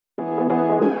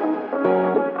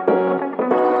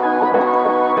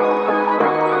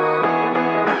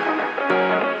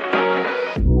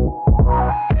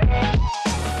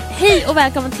Hej och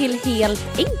välkommen till Helt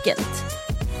enkelt.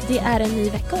 Det är en ny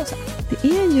vecka också. Det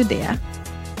är ju det.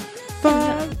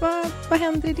 Vad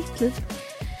händer i ditt liv?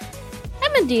 Ja,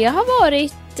 men det har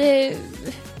varit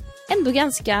ändå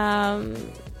ganska...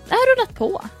 Det har rullat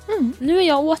på. Nu är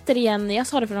jag återigen, jag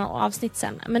sa det för några avsnitt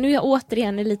sen, men nu är jag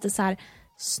återigen lite så här,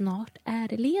 snart är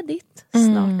det ledigt.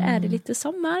 Snart är det lite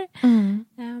sommar.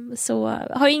 Så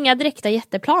har jag inga direkta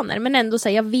jätteplaner, men ändå så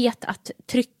här, jag vet att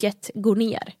trycket går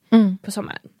ner på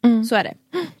sommaren. Så är det.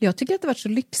 Jag tycker att det har varit så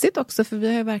lyxigt också, för vi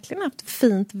har ju verkligen haft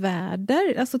fint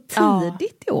väder, alltså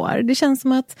tidigt i år. Det känns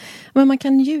som att man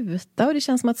kan njuta, och det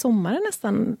känns som att sommaren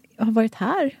nästan har varit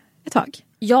här ett tag.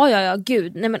 Ja,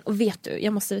 gud. Nej, men och vet du,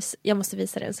 jag måste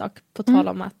visa dig en sak på tal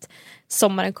om att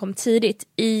sommaren kom tidigt.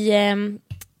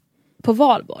 På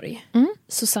Valborg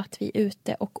så satt vi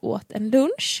ute och åt en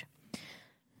lunch.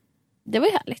 Det var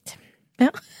ju härligt. Ja.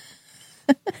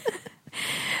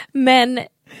 Men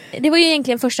det var ju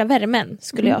egentligen första värmen,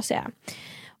 skulle jag säga.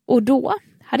 Och då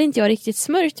hade inte jag riktigt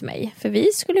smörjt mig, för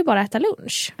vi skulle ju bara äta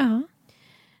lunch.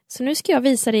 Så nu ska jag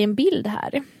visa dig en bild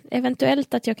här.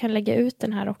 Eventuellt att jag kan lägga ut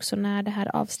den här också när det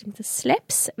här avsnittet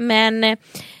släpps. Men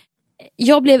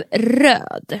jag blev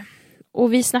röd.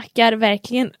 Och vi snackar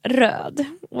verkligen röd.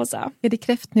 Åsa. Är det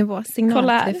kräftnivå?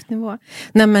 Signalkräftnivå?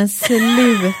 Nej men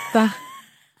sluta.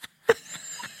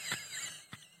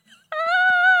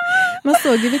 Man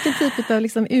såg ju vilken typ av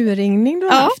liksom urringning du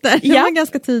har haft där. Den var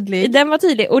ganska tydlig. Den var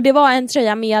tydlig. Och det var en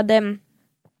tröja med... den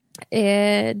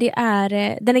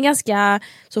är ganska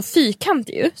så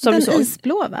fyrkantig ju. Som den är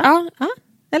isblå, va? Ja.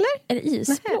 Eller? Är det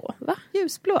isblå, va?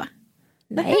 Ljusblå?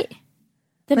 Nej.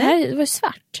 Den här var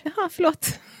svart. Jaha,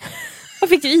 förlåt. Vad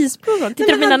fick du isblå då? Tittar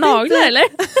du på mina naglar eller?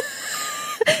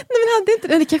 Nej, men hade inte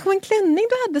det kanske var en klänning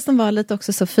du hade som var lite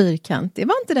också så fyrkantig.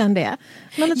 Var inte den det?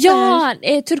 Ja,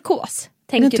 turkos.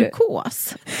 Tänker du?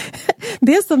 Turkos.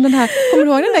 Det är som den här, kommer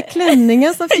du ihåg den där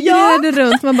klänningen som figurerade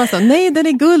runt? Man bara så, nej den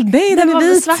är guld, nej den är vit.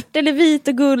 Var svart eller vit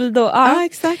och guld. Och, ja,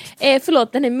 exakt.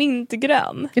 Förlåt, den är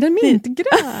mintgrön. Är den mintgrön?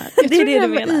 Jag det är det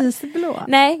den du menar. Var isblå.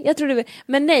 Nej, jag tror det var.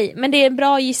 Men nej, men det är en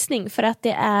bra gissning för att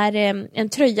det är en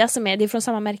tröja som det är från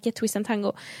samma märke, Twist and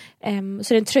Tango.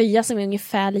 Så det är en tröja som är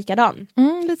ungefär likadan.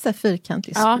 Lite så här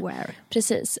fyrkantig square.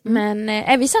 Precis. Men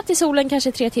vi satt i solen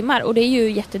kanske 3 timmar och det är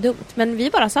ju jättedumt. Men vi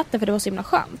bara satt där för det var så himla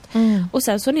skönt. Och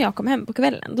sen så när jag kom hem på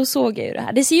kvällen, då såg jag ju det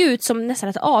här. Det ser ju ut som nästan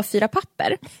ett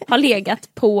A4-papper har legat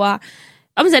på...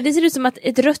 Ja, men så här, det ser ut som att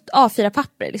ett rött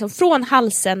A4-papper liksom, från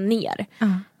halsen ner.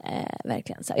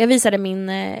 Verkligen så. Jag visade min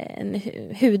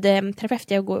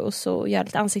hudterapeut, jag går och så gör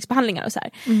lite ansiktsbehandlingar och så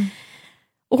här.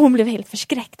 Och hon blev helt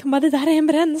förskräckt. Hon bara, det där är en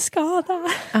brännskada.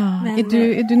 Men,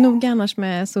 är du noga annars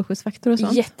med solskyddsfaktor och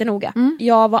sånt? Jättenoga.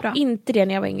 Jag var inte det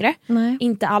när jag var yngre. Nej.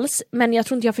 Inte alls. Men jag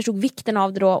tror inte jag förstod vikten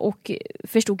av det då. Och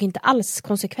förstod inte alls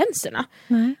konsekvenserna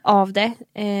av det,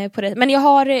 på det. Men jag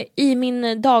har i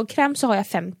min dagkräm så har jag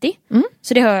 50.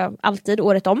 Så det har jag alltid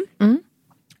året om.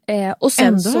 Och sen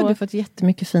ändå så har du fått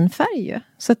jättemycket fin färg ju.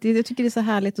 Så att jag tycker det är så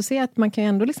härligt att se att man kan ju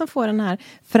ändå liksom få den här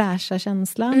fräscha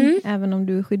känslan även om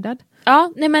du är skyddad.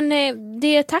 Ja, nej men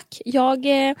det tack.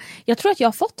 Jag tror att jag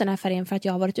har fått den här färgen för att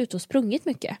jag har varit ute och sprungit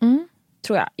mycket.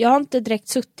 Tror jag. Jag har inte direkt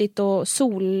suttit och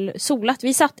solat.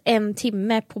 Vi satt 1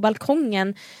 timme på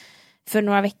balkongen för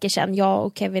några veckor sedan, jag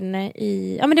och Kevin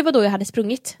men det var då jag hade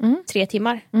sprungit 3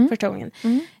 timmar första gången.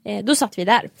 Då satt vi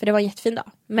där, för det var en jättefin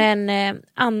dag. Men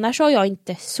annars har jag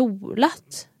inte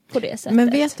solat på det sättet.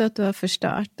 Men vet du att du har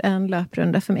förstört en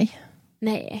löprunda för mig?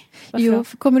 Nej. Jo,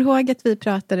 kommer du ihåg att vi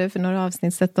pratade för några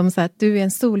avsnitt om så att du är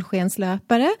en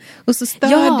solskenslöpare och så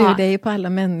stör du dig på alla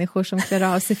människor som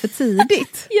klär av sig för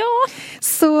tidigt.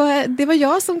 Så det var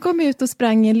jag som kom ut och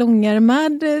sprang i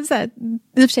långärmad, så här,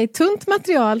 i och för sig tunt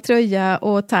material, tröja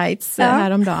och tights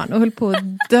häromdagen och höll på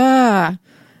att dö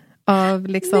av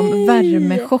liksom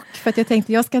värmechock, för att jag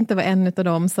tänkte jag ska inte vara en av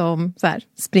dem som så här,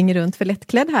 springer runt för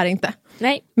lättklädd här inte.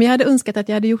 Nej. Men jag hade önskat att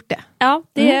jag hade gjort det. Ja,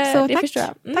 det tack. förstår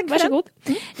jag. Tack, varsågod.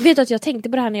 Vet du att jag tänkte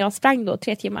på det här när jag sprang då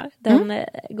 3 timmar den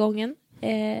gången.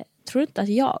 Tror du inte att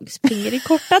jag springer i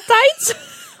korta tights?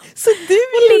 Så du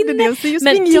gjorde det, så just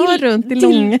springer jag runt i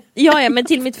lång. Ja, men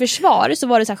till mitt försvar så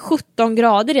var det så här 17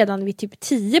 grader redan vid typ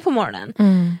 10 på morgonen.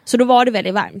 Så då var det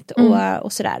väldigt varmt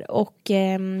och sådär. Och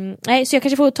nej, så jag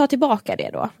kanske får ta tillbaka det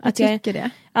då. Att jag tycker det.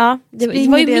 Ja, det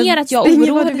var ju mer att jag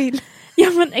oroade. Vad du vill. Ja,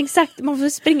 men exakt, man får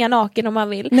springa naken om man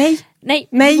vill. Nej,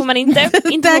 det får man inte.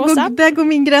 Inte där går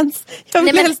min gräns. Jag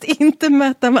vill helst inte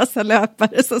möta massa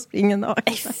löpare som springer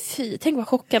naken. Fy, tänk vad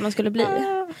chockad man skulle bli.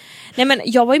 Nej, men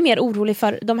jag var ju mer orolig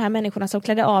för de här människorna som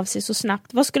klädde av sig så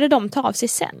snabbt. Vad skulle de ta av sig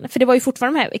sen? För det var ju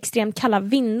fortfarande de här extremt kalla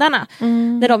vindarna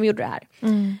när de gjorde det här.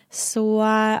 Så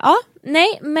ja,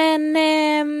 nej, men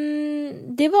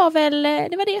det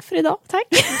var det för idag. Tack.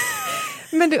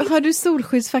 Men har du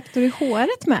solskyddsfaktor i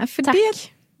håret med? För tack.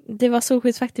 Det var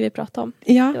solskyddsfaktor vi pratade om.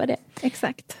 Ja, det var det.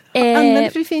 Exakt.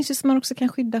 För det finns ju som man också kan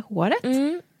skydda håret.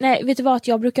 Nej, vet du vad?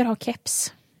 Jag brukar ha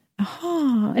keps.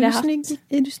 Jaha,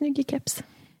 är du snygg i keps?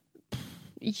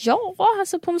 Ja,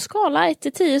 alltså på en skala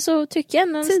 1-10 så tycker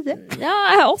jag en 10?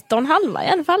 Ja, 8,5 i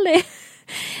alla fall.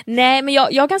 Nej, men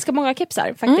jag har ganska många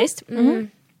kepsar faktiskt.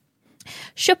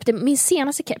 Köpte min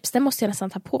senaste keps, den måste jag nästan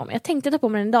ta på mig. Jag tänkte ta på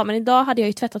mig den idag, men idag hade jag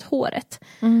ju tvättat håret.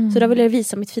 Så då ville jag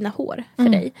visa mitt fina hår för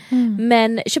dig.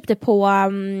 Men köpte på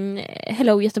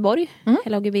Hello Göteborg,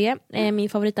 Hello GB, min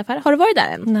favoritaffär. Har du varit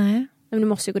där än? Nej. Men du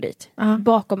måste ju gå dit.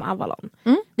 Bakom Avalon.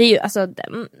 Det är ju, alltså,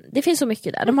 det finns så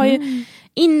mycket där. De har ju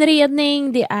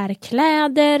inredning, det är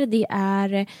kläder, det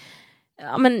är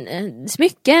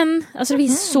smycken. Alltså det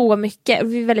finns så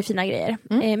mycket. Det är väldigt fina grejer.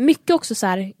 Mycket också så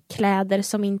här kläder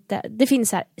som inte... Det finns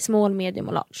så här small, medium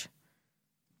och large.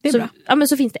 Det är så, bra. Ja, men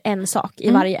så finns det en sak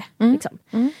i varje. Liksom.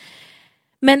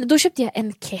 Men då köpte jag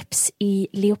en keps i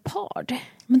leopard.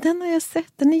 Men den har jag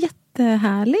sett. Den är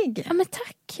jättehärlig. Ja, men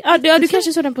tack. Ja, du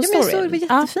kanske såg den på storyn. Jag såg, det var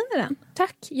jättefin i den.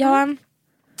 Tack. Jag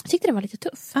tyckte den var lite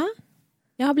tuff.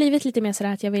 Jag har blivit lite mer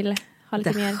sådär att jag vill ha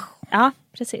lite mer... Ja,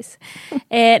 precis.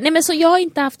 Nej, men så jag har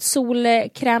inte haft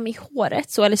solkräm i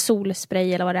håret. Eller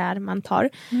solspray eller vad det är man tar.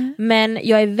 Men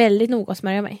jag är väldigt noga att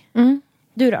smörja mig.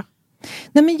 Du då?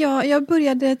 Nej, men jag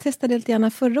började testa det lite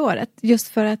grann förra året. Just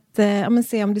för att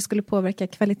se om det skulle påverka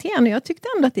kvaliteten. Och jag tyckte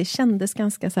ändå att det kändes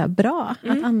ganska så här bra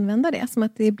att använda det. Som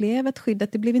att det blev ett skydd.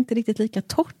 Att det blev inte riktigt lika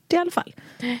torrt i alla fall.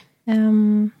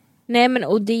 Nej, men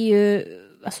och det är ju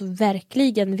alltså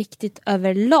verkligen viktigt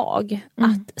överlag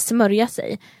att smörja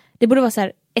sig. Det borde vara så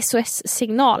här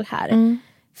SOS-signal här.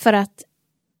 För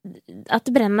att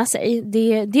bränna sig,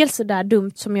 det är dels så där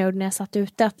dumt som jag gjorde när jag satt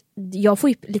ute, att jag får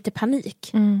ju lite panik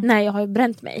när jag har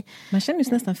bränt mig. Man känner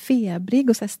sig nästan febrig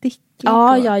och så här sticklig.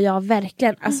 Ja,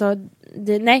 verkligen. Alltså,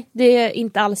 det är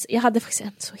inte alls. Jag hade faktiskt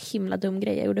en så himla dum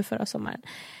grej jag gjorde förra sommaren.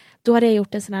 Då hade jag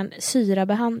gjort en sån här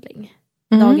syrabehandling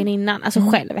dagen innan, alltså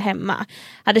själv hemma.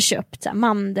 Hade köpt så här,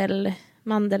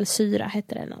 mandelsyra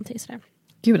heter det, någonting sådär.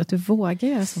 Gud, att du vågar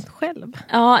göra sånt själv.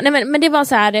 Ja, nej, men det var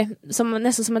så här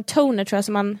nästan som en toner, tror jag,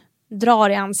 som man drar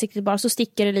i ansiktet bara, så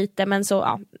sticker det lite, men så,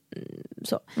 ja,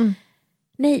 så.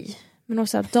 Nej, men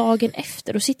också dagen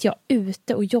efter, då sitter jag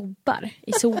ute och jobbar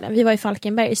i solen. Vi var i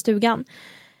Falkenberg i stugan.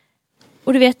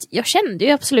 Och du vet, jag kände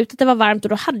ju absolut att det var varmt och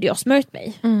då hade jag smörjt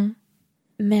mig.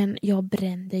 Men jag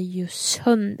brände ju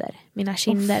sönder mina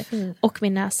kinder och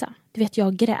min näsa. Du vet,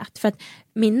 jag grät för att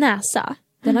min näsa,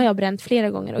 den har jag bränt flera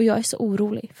gånger och jag är så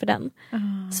orolig för den.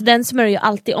 Så den smörjer jag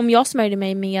alltid. Om jag smörjde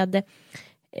mig med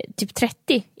typ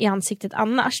 30 i ansiktet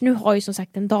annars. Nu har jag ju som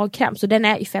sagt en dagkräm, så den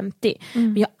är ju 50.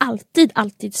 Men jag har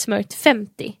alltid smörjt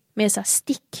 50 med så här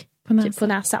stick på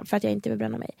näsan för att jag inte vill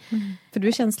bränna mig. För du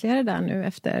är känsligare där nu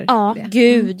efter det? Ja,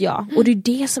 gud ja. Och det är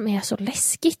det som är så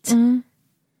läskigt.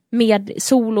 Med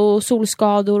sol och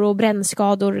solskador och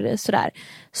brännskador sådär.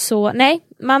 Så nej,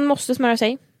 man måste smörja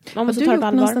sig. Man måste ta det på allvar.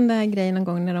 Har du gjort någon sån där grej någon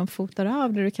gång när de fotar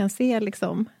av där du kan se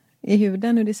liksom i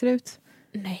huden hur det ser ut?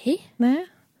 Nej.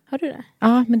 Har du det?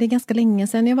 Ja, men det är ganska länge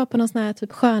sedan. Jag var på någon sån här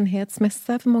typ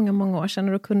skönhetsmässa för många år sedan.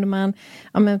 Och då kunde man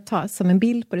ta som en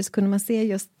bild på det, så kunde man se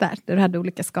just där du hade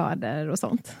olika skador och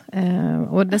sånt.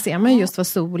 Och där ser man just vad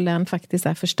solen faktiskt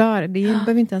förstör. Det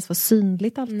behöver inte ens vara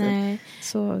synligt alltid. Nej.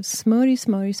 Så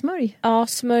smörj. Ja,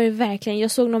 smörj verkligen.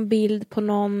 Jag såg någon bild på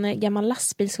någon gammal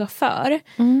lastbilschaufför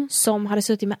som hade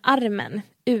suttit med armen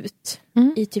ut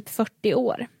i typ 40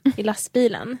 år i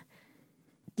lastbilen.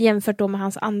 Jämfört då med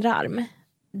hans andra arm.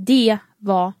 Det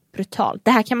var brutalt.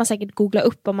 Det här kan man säkert googla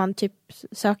upp om man typ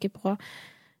söker på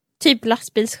typ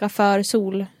lastbilschaufför,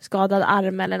 solskadad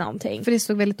arm eller någonting. För det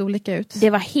såg väldigt olika ut. Det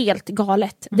var helt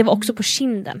galet. Det var också på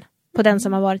kinden. På den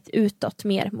som har varit utåt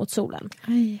mer mot solen.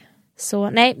 Aj. Så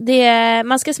nej,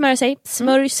 man ska smörja sig.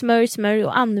 Smörj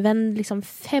och använd liksom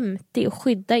 50 och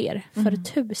skydda er för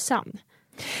tusan.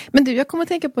 Men du, jag kommer att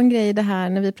tänka på en grej det här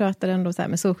när vi pratade ändå så här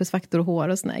med solskyddsfaktor och hår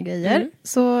och såna här grejer.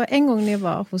 Så en gång när jag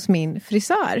var hos min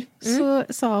frisör så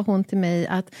sa hon till mig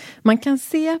att man kan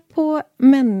se på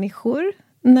människor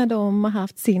när de har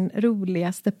haft sin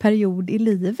roligaste period i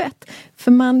livet.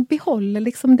 För man behåller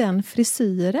liksom den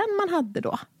frisyren man hade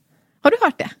då. Har du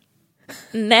hört det?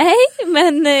 Nej,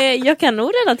 men jag kan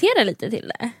nog relatera lite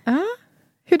till det. Ja,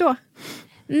 hur då?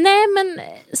 Nej, men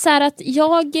så här att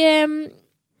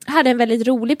hade en väldigt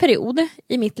rolig period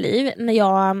i mitt liv när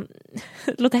jag,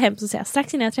 låter hemskt att säga,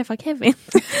 strax innan jag träffade Kevin.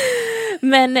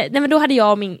 men då hade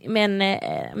jag och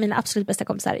mina absolut bästa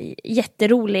kompisar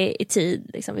jätterolig tid.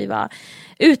 Liksom, vi var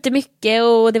ute mycket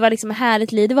och det var liksom ett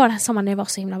härligt liv. Det var den här sommaren när det var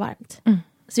så himla varmt.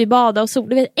 Så vi badade och sol.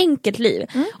 Det var ett enkelt liv.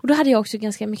 Och då hade jag också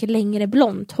ganska mycket längre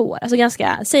blont hår. Alltså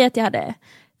säg att jag hade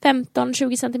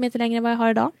 15-20 centimeter längre än vad jag har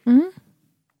idag.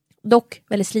 Dock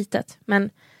väldigt slitet. Men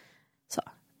så.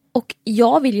 Och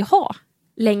jag vill ju ha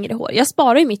längre hår. Jag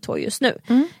sparar ju mitt hår just nu.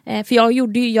 För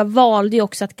jag valde ju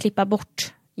också att klippa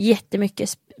bort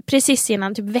jättemycket. Precis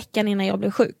innan, typ veckan innan jag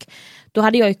blev sjuk. Då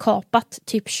hade jag ju kapat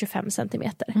typ 25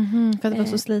 centimeter. För att det var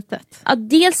så slitet. Ja,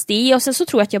 dels det. Och sen så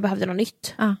tror jag att jag behövde något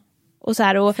nytt. Och så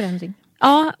här, och förändring.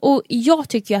 Ja, och jag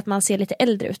tycker ju att man ser lite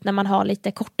äldre ut när man har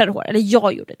lite kortare hår. Eller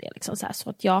jag gjorde det liksom så här, så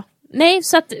att jag... Nej,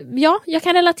 så att jag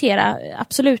kan relatera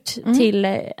absolut till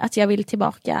att jag vill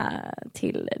tillbaka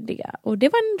till det. Och det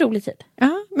var en rolig tid.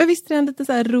 Ja, men visst är det en lite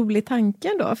så här rolig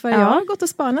tanke då? För jag har gått och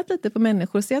spanat lite på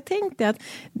människor. Så jag tänkte att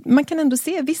man kan ändå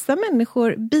se, vissa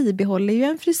människor bibehåller ju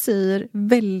en frisyr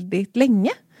väldigt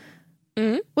länge.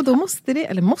 Och då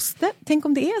tänk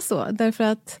om det är så. Därför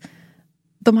att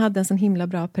de hade en sån himla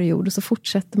bra period och så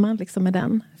fortsätter man liksom med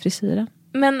den frisyren.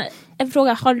 Men en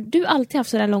fråga, har du alltid haft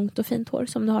sådär långt och fint hår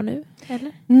som du har nu?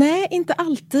 Eller? Nej, inte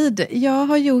alltid. Jag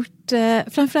har gjort,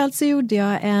 framförallt så gjorde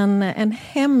jag en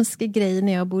hemsk grej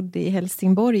när jag bodde i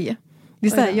Helsingborg. Det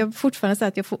är så här, jag fortfarande säger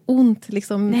att jag får ont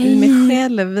liksom i mig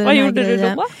själv. Vad gjorde du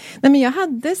då? Nej, men jag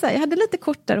hade lite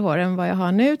kortare hår än vad jag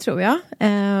har nu, tror jag.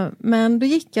 Men då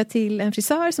gick jag till en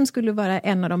frisör som skulle vara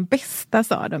en av de bästa,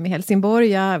 sa de, i Helsingborg.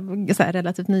 Jag är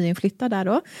relativt nyinflyttad där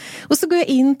då. Och så går jag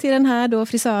in till den här då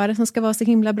frisören som ska vara så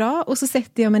himla bra. Och så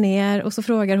sätter jag mig ner och så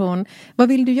frågar hon, vad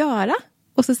vill du göra?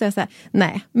 Och så säger jag så här,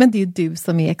 nej, men det är ju du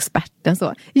som är experten.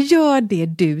 Så gör det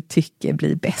du tycker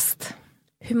blir bäst.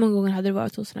 Hur många gånger hade du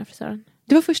varit hos den här frisören?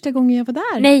 Det var första gången jag var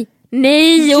där.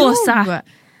 Nej, Åsa!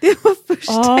 Det var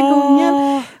första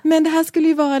gången. Men det här skulle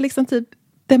ju vara liksom typ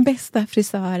den bästa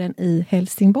frisören i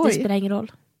Helsingborg. Det spelar ingen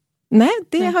roll. Nej,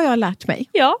 det har jag lärt mig.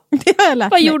 Ja. Det har jag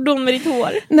lärt mig. Vad gjorde hon med ditt hår?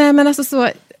 Nej, men alltså så,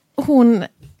 hon...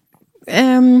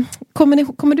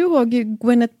 Kommer du ihåg hur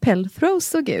Gwyneth Paltrow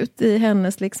såg ut i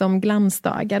hennes liksom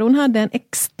glansdagar? Hon hade en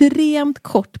extremt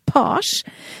kort page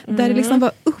där det liksom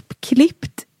var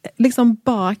uppklippt liksom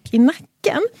bak i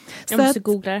nacken. Jag måste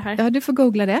googla det här. Ja, du får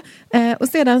googla det. Och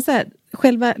sedan så här,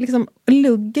 själva liksom,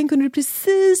 luggen kunde du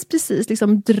precis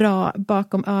liksom dra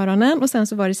bakom öronen. Och sen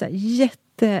så var det så här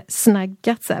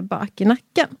jättesnaggat så här bak i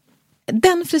nacken.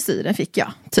 Den frisyren fick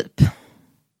jag, typ.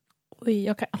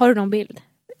 Oj, har du någon bild?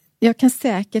 Jag kan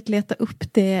säkert leta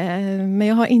upp det, men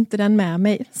jag har inte den med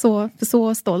mig.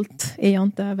 Så stolt är jag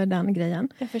inte över den grejen.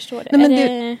 Jag förstår det. Nej, men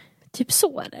det typ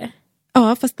så, eller?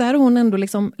 Ja, fast där är hon ändå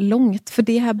liksom långt. För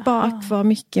det här bak var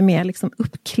mycket mer liksom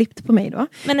uppklippt på mig då.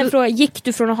 Men en fråga, gick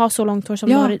du från att ha så långt hår som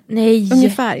du har? Nej.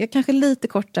 Ungefär. Jag kanske lite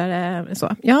kortare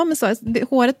så. Ja, men så.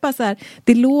 Håret bara så här,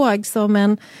 det låg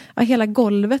som hela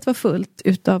golvet var fullt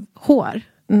utav hår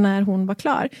när hon var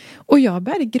klar. Och jag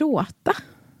började gråta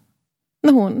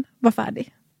när hon var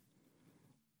färdig.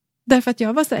 Därför att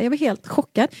jag var helt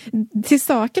chockad. Till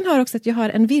saken hör också att jag har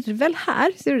en virvel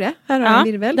här. Ser du det? Här har jag en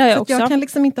virvel. Det har jag så också. Jag kan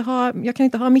liksom inte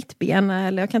ha mitt ben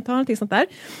eller jag kan inte ha någonting sånt där.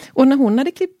 Och när hon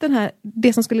hade klippt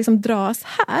det som skulle liksom dras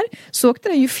här, så åkte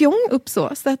den ju fjong upp så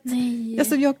att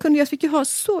alltså jag fick ju ha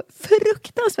så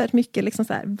fruktansvärt mycket liksom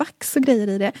så här vax och grejer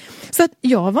i det. Så att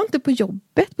jag var inte på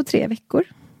jobbet på 3 veckor.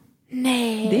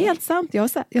 Nej. Det är helt sant.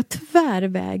 Jag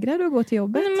tvärvägrade att gå till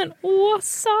jobbet. Nej, men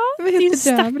Åsa, det var helt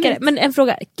stackare. Men en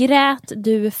fråga, grät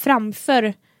du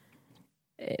framför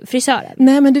frisören?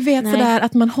 Nej, men du vet sådär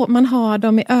att man har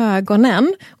dem i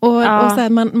ögonen och så här,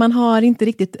 man har inte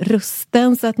riktigt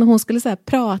rösten, så att när hon skulle så här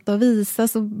prata och visa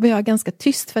så var jag ganska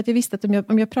tyst, för att jag visste att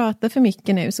om jag pratar för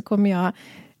mycket nu så kommer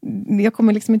jag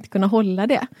kommer liksom inte kunna hålla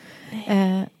det.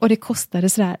 Och det kostade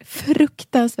sådär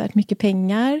fruktansvärt mycket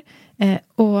pengar.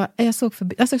 Och jag såg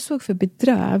för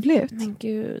bedrövlig ut. Men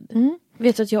gud.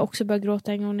 Vet du att jag också började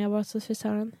gråta en gång när jag var hos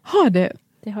frisören? Har du?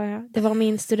 Det har jag. Det var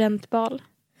min studentbal.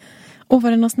 Och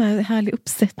var det någon sån här härlig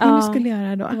uppsättning du skulle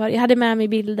göra då? Jag hade med mig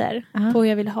bilder på hur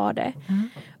jag ville ha det.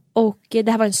 Och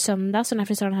det här var en söndag, så den här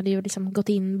frisören hade ju liksom gått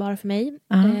in bara för mig.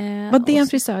 Var det en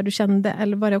frisör du kände?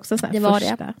 Eller var det också så här det var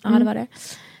första? Det. Ja, det var det.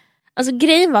 Alltså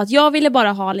grejen var att jag ville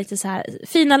bara ha lite så här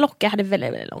fina lockar, hade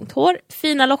väldigt, väldigt långt hår.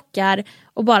 Fina lockar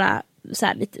och bara så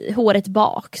här lite håret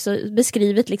bak, så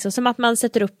beskrivet liksom som att man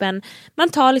sätter upp man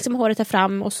tar liksom håret här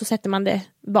fram och så sätter man det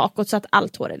bakåt så att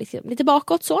allt hår är liksom lite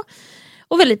bakåt så.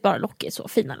 Och väldigt bara lockigt så,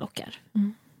 fina lockar.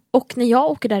 Och när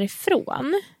jag åker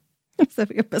därifrån så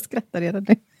jag bara skrattar redan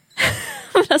nu.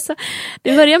 Alltså,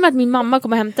 det börjar med att min mamma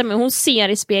kommer och hämtar mig. Hon ser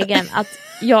i spegeln att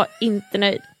jag inte är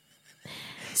nöjd.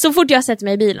 Så fort jag sätter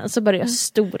mig i bilen så börjar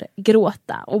jag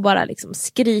gråta och bara liksom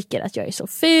skriker att jag är så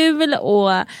ful.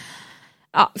 Och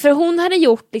ja, för hon hade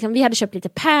gjort, liksom, vi hade köpt lite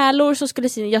pärlor, så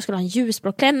jag skulle ha en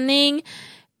ljusblå klänning.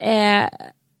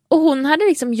 Och hon hade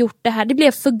liksom gjort det här, det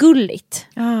blev för gulligt.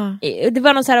 Det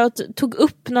var någon så här, att tog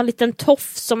upp någon liten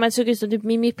tofs som jag såg ut som typ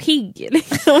Mimmi Pigg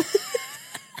liksom.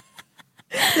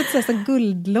 Lite så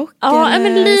guldlock. Ja,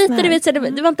 men lite, du vet, så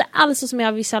det var inte alls så som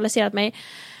jag visualiserat mig.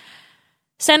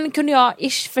 Sen kunde jag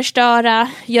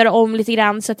göra om lite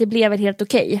grann så att det blev helt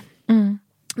okej.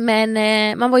 Men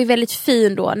man var ju väldigt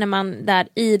fin då när man där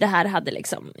i det här hade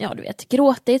liksom, ja du vet,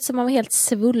 gråtit så man var helt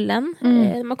svullen.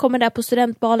 Man kommer där på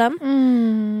studentbalen.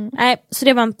 Nej, så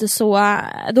det var inte så,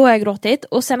 då har jag gråtit.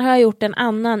 Och sen har jag gjort en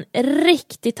annan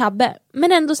riktig tabbe.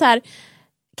 Men ändå så här,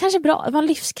 kanske bra, det var en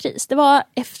livskris. Det var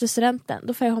efter studenten,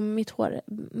 då får jag ha mitt hår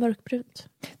mörkbrunt.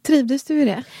 Trivdes du i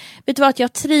det? Vet du vad, att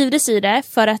jag trivdes i det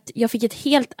för att jag fick ett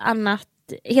helt annat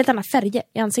färger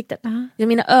i ansiktet.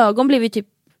 Mina ögon blev ju typ,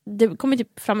 det kom ju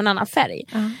typ fram en annan färg.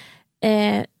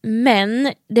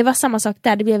 Men det var samma sak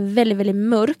där. Det blev väldigt, väldigt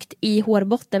mörkt i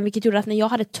hårbotten, vilket gjorde att när jag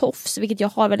hade tofs, vilket jag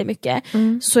har väldigt mycket,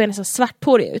 så är jag nästan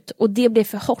svarthårig ut. Och det blev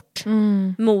för hårt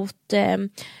mot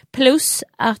plus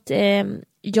att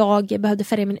jag behövde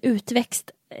färga min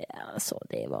utväxt. Alltså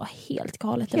det var helt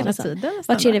galet. Hela tiden?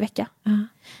 Var tredje vecka.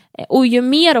 Och ju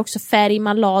mer också färg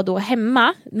man la då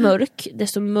hemma, mörk,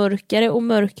 desto mörkare och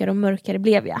mörkare och mörkare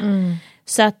blev jag.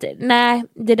 Så att nej,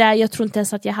 det där, jag tror inte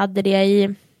ens att jag hade det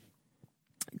i,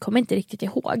 kommer inte riktigt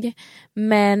ihåg.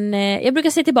 Men jag brukar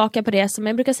se tillbaka på det som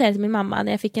jag brukar säga till min mamma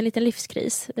när jag fick en liten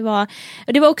livskris.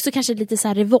 Det var också kanske lite så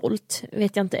här revolt,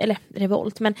 vet jag inte, eller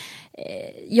revolt, men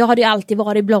jag hade ju alltid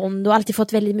varit blond och alltid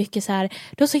fått väldigt mycket så här,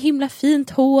 du har så himla fint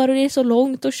hår och det är så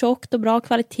långt och tjockt och bra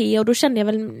kvalitet, och då kände jag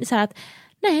väl så här att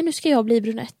nej, nu ska jag bli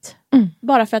brunett.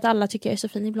 Bara för att alla tycker jag är så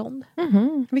fin i blond.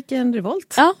 Vilken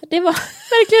revolt. Ja, det var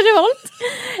verkligen revolt.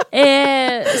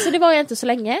 Så det var jag inte så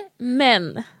länge.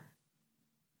 Men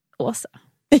Åsa,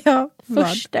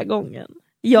 första gången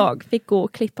jag fick gå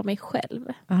och klippa mig själv.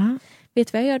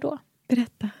 Vet du vad jag gör då?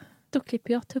 Berätta. Då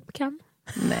klipper jag tuppkam.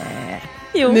 Nej,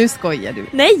 jo. Nu skojar du.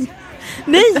 Nej.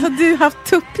 Har du haft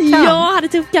tuppkam? Jag hade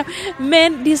tuppkam.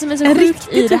 Men det som är så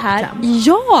sjukt i det här.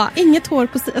 Ja. Inget hår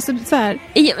på alltså, så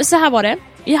här. Så här var det.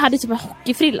 Jag hade typ en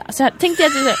hockeyfrilla. Så här tänkte jag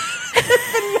att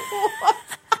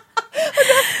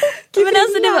men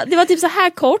alltså det var typ så här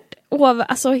kort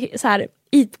och alltså så här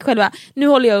i själva. Nu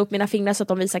håller jag upp mina fingrar så att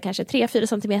de visar kanske 3-4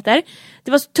 centimeter.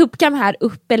 Det var tuppkam här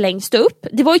uppe längst upp.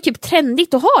 Det var ju typ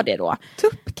trendigt att ha det då.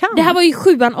 Tuppkam. Det här var ju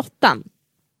 7-8.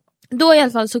 Då i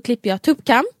alla fall så klipper jag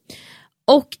tuppkam.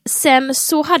 Och sen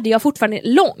så hade jag fortfarande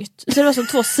långt. Så det var som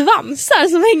 2 svansar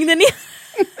som hängde ner.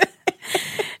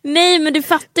 Nej, men du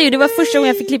fattar ju. Det var första gången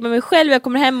jag fick klippa mig själv. Jag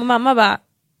kommer hem och mamma bara,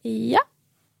 ja.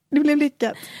 Det blev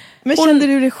lyckat. Men kände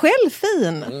du dig själv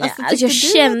fin? Alltså, jag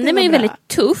kände mig väldigt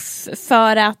tuff.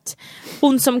 För att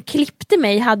hon som klippte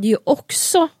mig hade ju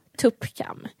också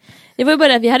tuppkam. Det var ju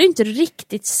bara att vi hade inte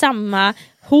riktigt samma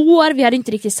hår. Vi hade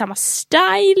inte riktigt samma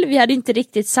style. Vi hade inte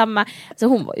riktigt samma... Alltså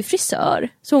hon var ju frisör.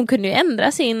 Så hon kunde ju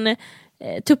ändra sin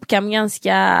tuppkam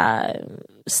ganska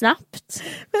snabbt.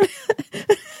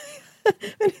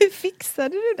 Men hur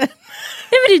fixade du det?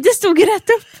 Nej, men det stod ju rätt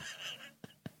upp.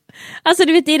 Alltså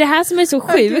du vet, det är det här som är så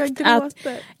sjukt att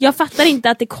jag fattar inte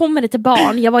att det kommer ett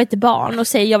barn, jag var inte barn och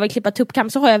säger jag vill klippa tuppkam,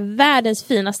 så har jag världens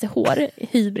finaste hår,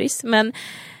 hybris, men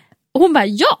hon bara,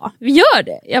 ja, vi gör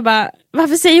det. Jag bara,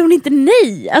 varför säger hon inte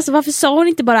nej? Alltså varför sa hon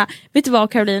inte bara, vet du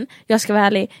vad Caroline, jag ska vara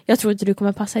ärlig, jag tror inte du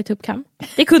kommer passa i tuppkam.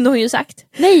 Det kunde hon ju sagt.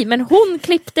 Nej, men hon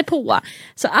klippte på.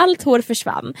 Så allt hår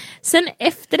försvann. Sen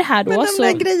efter det här då, men så...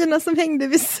 de där grejerna som hängde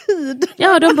vid sidan.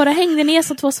 Ja, de bara hängde ner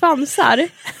som 2 svansar.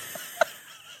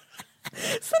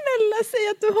 Snälla, säg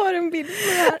att du har en bild på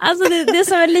det här. Alltså det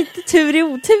som är lite tur i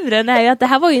oturen är ju att det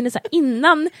här var ju nästan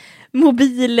innan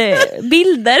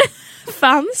mobilbilder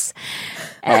fanns.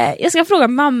 Jag ska fråga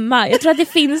mamma. Jag tror att det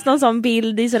finns någon sån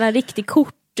bild i sån här riktig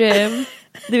kort,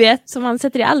 du vet, som man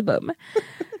sätter i album.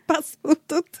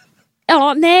 Passfotot.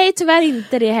 Ja, nej, tyvärr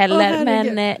inte det heller.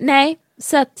 Men nej,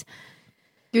 så att...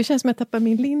 Det känns som att jag tappar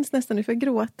min lins nästan, nu får jag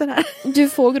gråta här. Du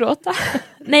får gråta.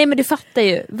 Nej, men du fattar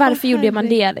ju. Varför gjorde man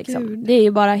det liksom? Det är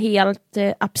ju bara helt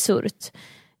absurt.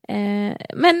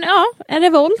 Men ja, en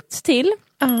revolt till.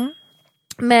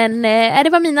 Men det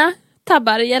var mina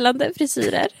tabbar gällande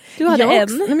frisyrer? Du hade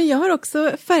jag har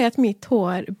också färgat mitt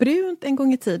hår brunt en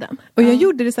gång i tiden. Och jag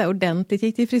gjorde det så här ordentligt,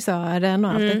 gick till frisören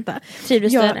och allt detta.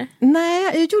 Trivdes du eller? Nej,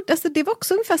 jag gjorde, alltså, det var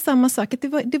också ungefär samma sak. Att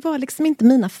det var liksom inte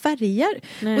mina färger.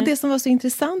 Nej. Och det som var så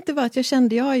intressant, det var att jag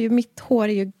kände, mitt hår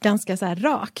är ju ganska så här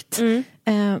rakt.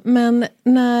 Men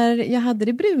när jag hade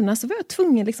det bruna så var jag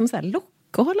tvungen liksom så här locka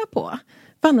och hålla på.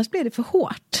 För annars blev det för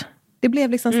hårt. Det blev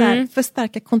liksom så här för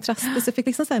starka kontraster, så jag fick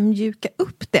liksom så här mjuka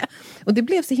upp det. Och det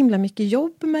blev så himla mycket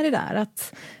jobb med det där,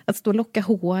 att stå och locka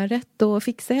håret och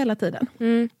fixa hela tiden.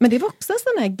 Men det var också en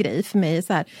sån här grej för mig,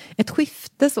 så här, ett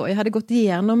skifte så. Jag hade gått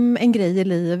igenom en grej i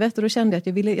livet och då kände jag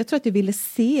att jag tror att jag ville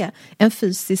se en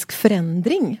fysisk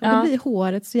förändring. Och då blir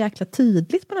håret så jäkla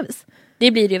tydligt på något vis.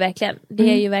 Det blir det ju verkligen. Det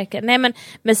är ju verkligen. Nej,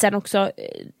 men sen också,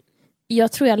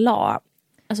 jag tror jag la,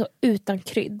 alltså utan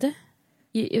krydd.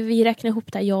 Vi räknade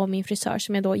ihop det, jag och min frisör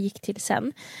som jag då gick till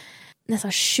sen,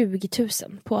 nästan 20 000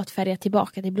 på att färga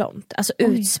tillbaka till blont. Alltså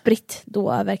utspritt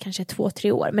då över kanske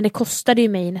 2-3 år. Men det kostade ju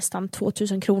mig nästan 2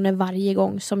 000 kronor varje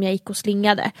gång som jag gick och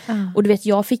slingade. Och du vet,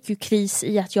 jag fick ju kris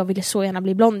i att jag ville så gärna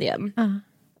bli blond igen.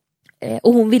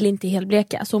 Och hon ville inte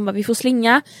helbleka. Så hon bara, vi får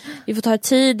slinga, vi får ta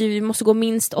tid, vi måste gå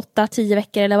minst 8-10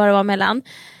 veckor eller vad det var mellan.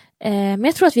 Men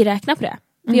jag tror att vi räknar på det.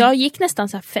 För jag gick nästan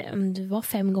så här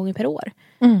 5 gånger per år.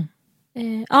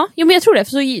 Men jag tror det.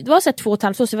 För så, det var så här 2,5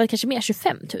 år, så det var kanske mer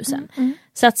 25 000.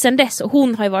 Så att sen dess, och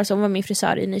hon har ju varit så, hon var min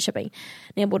frisör i Nyköping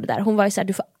när jag bodde där. Hon var ju så här,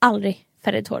 du får aldrig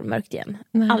färga ditt hår mörkt igen.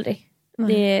 Aldrig.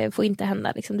 Det får inte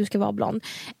hända, liksom. Du ska vara blond.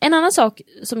 En annan sak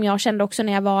som jag kände också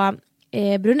när jag var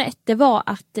brunett, det var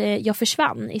att jag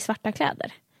försvann i svarta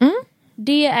kläder.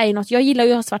 Det är ju något, jag gillar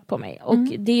ju att ha svart på mig. Och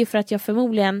det är ju för att jag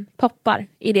förmodligen poppar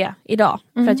i det idag.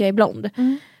 För att jag är blond.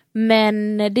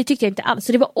 Men det tyckte jag inte alls.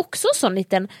 Så det var också en sån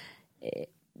liten,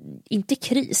 inte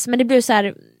kris, men det blev så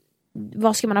här,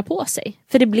 vad ska man ha på sig?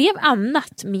 För det blev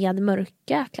annat med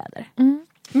mörka kläder.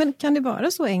 Men kan det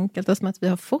vara så enkelt som att vi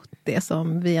har fått det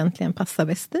som vi egentligen passar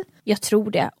bäst i? Jag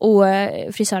tror det. Och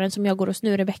frisören som jag går hos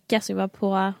nu, Rebecca, som var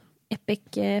på Epic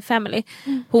Family,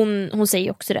 hon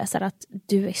säger också det så här, att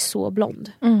du är så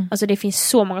blond. Alltså det finns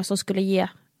så många som skulle ge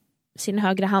sin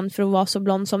högra hand för att vara så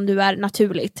blond som du är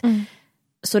naturligt.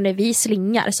 Så när vi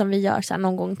slingar, som vi gör så här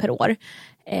någon gång per år,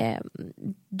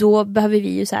 då behöver vi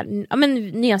ju så här,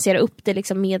 nyansera upp det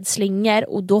liksom med slingor,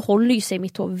 och då håller ju sig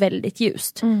mitt hår väldigt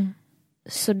ljust.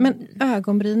 Så, men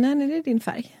ögonbrynen, är det din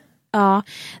färg? Ja,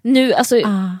 nu alltså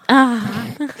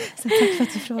Så tack för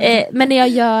att du frågade. men när jag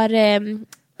gör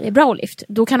browlift,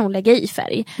 då kan hon lägga i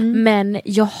färg. Men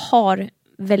jag har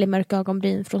väldigt mörka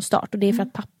ögonbryn från start, och det är för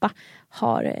att pappa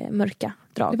har mörka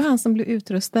drag. Det var han som blev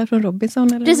utrustad från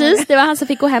Robinson, eller? Precis, det var han som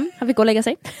fick gå hem. Han fick gå och lägga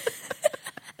sig.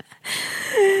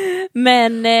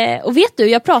 Men, och vet du,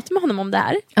 jag pratade med honom om det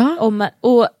här.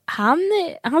 Och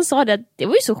han sa det, att det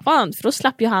var ju så skönt, för då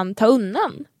slapp ju han ta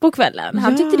undan på kvällen.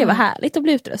 Han tyckte det var härligt att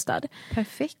bli utrustad.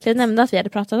 Perfekt. Jag nämnde att vi hade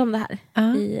pratat om det här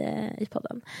i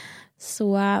podden.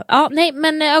 Så, nej,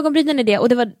 men ögonbrynen är det. Och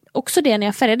det var också det när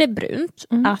jag färgade brunt,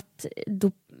 att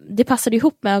det passade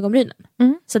ihop med ögonbrynen.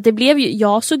 Så att det blev ju,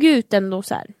 jag såg ut ändå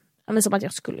så här, men som att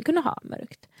jag skulle kunna ha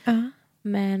mörkt.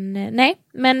 Men nej,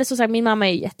 men som sagt, min mamma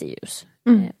är ju jätteljus.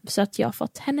 Så att jag har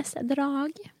fått hennes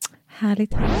drag.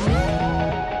 Härligt.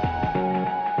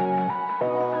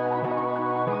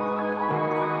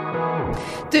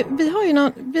 Du,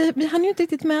 vi hann ju inte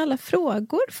riktigt med alla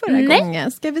frågor förra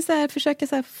gången. Ska vi så här, försöka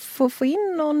så här, få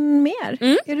in någon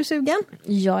mer? Är du sugen?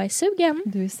 Jag är sugen.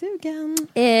 Du är sugen.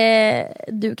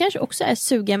 Du kanske också är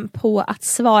sugen på att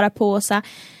svara på så här,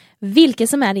 vilken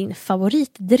som är din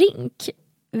favoritdrink?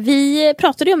 Vi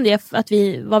pratade ju om det, att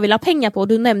vad vi la pengar på.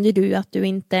 Då nämnde du att du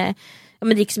inte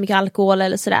dricker så mycket alkohol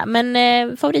eller sådär.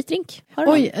 Men favoritdrink? Har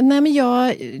du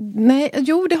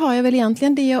jo, det har jag väl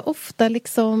egentligen. Det är ofta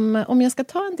liksom, om jag ska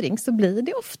ta en drink så blir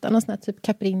det ofta någon sån här typ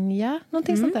caipirinha.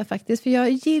 Någonting sånt där faktiskt. För jag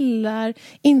gillar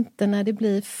inte när det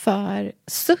blir för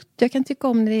sött. Jag kan tycka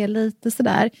om när det är lite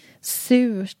sådär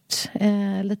surt,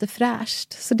 lite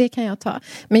fräscht. Så det kan jag ta.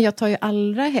 Men jag tar ju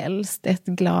allra helst ett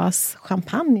glas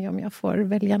champagne om jag får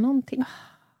välja någonting.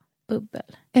 Bubbel.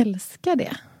 Älskar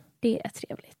det. Det är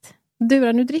trevligt.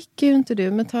 Nu dricker ju inte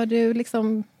du, men tar du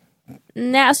liksom...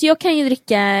 Nej, alltså jag kan ju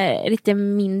dricka lite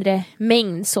mindre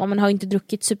mängd så, men har inte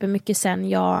druckit supermycket sen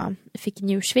jag fick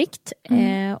njursvikt.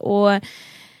 Och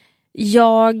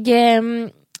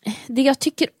det jag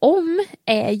tycker om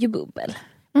är ju bubbel.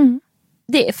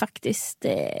 Det är faktiskt,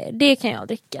 det kan jag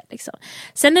dricka liksom.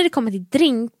 Sen när det kommer till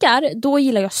drinkar, då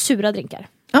gillar jag sura drinkar.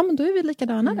 Ja, men då är vi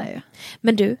likadana där ju.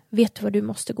 Men du, vet du vad du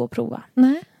måste gå och prova?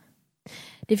 Nej.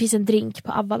 Det finns en drink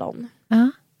på Avalon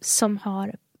som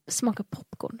har smakar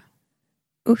popcorn.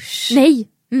 Usch. Nej,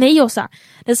 Nej, Åsa.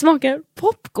 Den smakar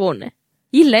popcorn.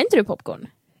 Gillar inte du popcorn?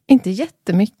 Inte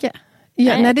jättemycket.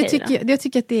 Nej, okej jag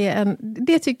tycker att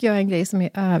det tycker jag är en grej som är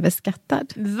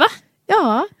överskattad. Va?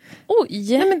 Ja.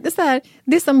 Oj. Nej, men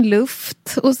det är som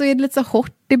luft och så är det lite så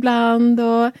hårt ibland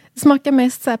och smakar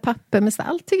mest så här papper med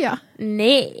salt tycker jag.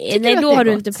 Nej, då har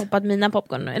du inte poppat mina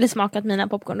popcorn eller smakat mina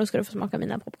popcorn, då ska du få smaka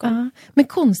mina popcorn. Ja, men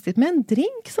konstigt med en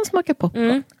drink som smakar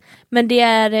popcorn. Men det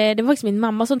var faktiskt min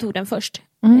mamma som tog den först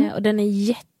och den är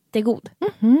jättegod.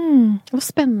 Vad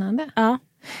spännande. Ja.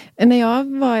 När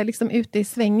jag var liksom ute i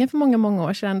svängen för många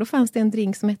år sedan, då fanns det en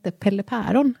drink som hette Pelle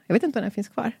Päron. Jag vet inte om den finns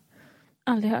kvar.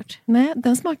 Aldrig hört. Nej,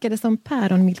 den smakade som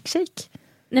päronmilkshake.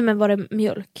 Nej, men var det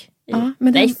mjölk i? Ja,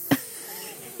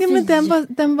 men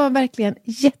den var verkligen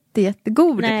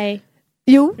jättegod. Nej.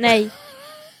 Jo. Nej.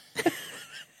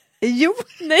 Jo.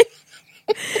 Nej.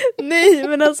 Nej,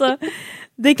 men alltså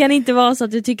det kan inte vara så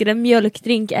att du tycker en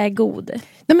mjölkdrink är god.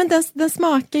 Nej, men den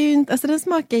smakar ju inte, alltså den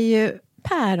smakar ju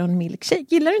päronmilkshake.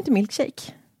 Gillar du inte milkshake?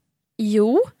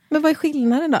 Jo. Men vad är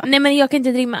skillnaden då? Nej, men jag kan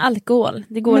inte dricka med alkohol.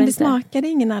 Det går men det inte. smakade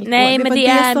ingen alkohol. Nej, men det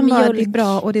är som mjölk. var det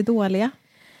bra och det dåliga.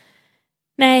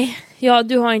 Nej,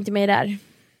 du har inte med där.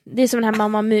 Det är som den här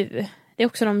Mamma Mu. Det är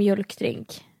också någon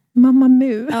mjölkdrink. Mamma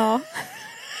Mu? Ja.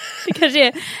 Det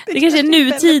kanske är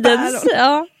nutidens.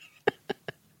 Ja.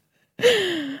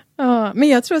 Ja, men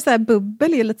jag tror så här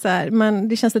bubbel är lite så här, men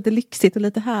det känns lite lyxigt och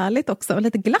lite härligt också och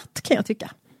lite glatt kan jag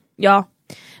tycka. Ja.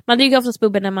 Man dricker oftast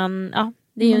bubbel när man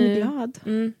det är man ju är glad.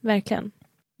 Verkligen.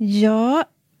 Ja,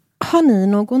 har ni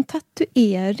någon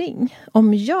tatuering?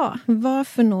 Om ja, vad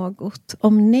för något?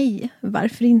 Om nej,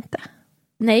 varför inte?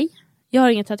 Nej, jag har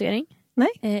ingen tatuering.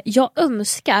 Nej. Jag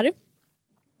önskar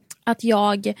att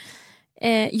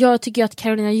jag tycker att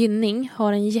Carolina Gynning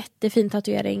har en jättefin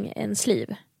tatuering, en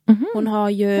sleeve. Hon har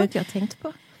ju... Det har inte jag tänkt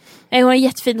på. Hon har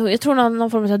jättefin, jag tror hon har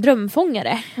någon form av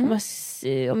drömfångare.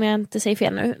 Om jag inte säger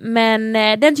fel nu. Men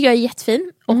den tycker jag är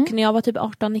jättefin. Och när jag var typ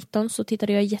 18-19 så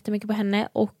tittade jag jättemycket på henne.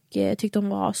 Och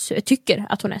tycker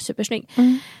att hon är supersnygg.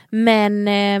 Men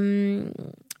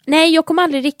nej, jag kom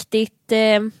aldrig riktigt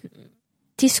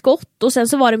till skott. Och sen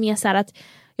så var det mer så här att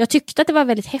jag tyckte att det var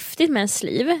väldigt häftigt med en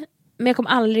sleeve. Men jag kom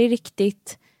aldrig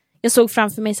riktigt... Jag såg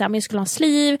framför mig så här, men jag skulle ha en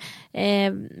sleeve,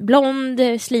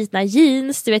 blond, slitna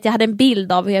jeans. Du vet, jag hade en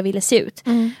bild av hur jag ville se ut.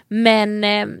 Men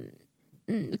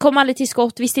kom aldrig till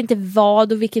skott, visste inte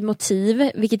vad och vilket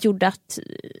motiv. Vilket gjorde att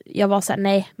jag var så här,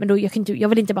 nej, men då, jag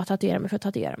vill inte bara tatuera mig för att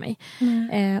tatuera mig.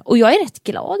 Och jag är rätt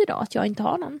glad idag att jag inte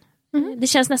har någon. Det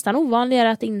känns nästan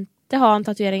ovanligare att inte ha en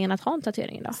tatuering än att ha en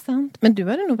tatuering idag. Sant. Men du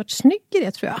hade nog varit snygg i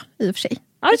det tror jag, i och för sig.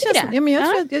 Ja, det tycker jag. Ja, men jag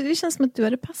tror att det känns som att du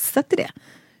hade passat i det.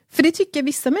 För det tycker jag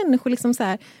vissa människor liksom så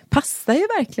här, passar ju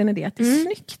verkligen i det, att det är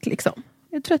snyggt liksom.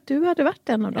 Jag tror att du hade varit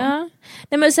en av dem. Ja.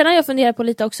 Nej, men sen har jag funderat på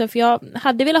lite också, för jag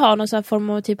hade velat ha någon sån här form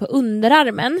av typ på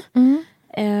underarmen.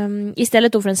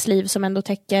 Istället då för en sleeve som ändå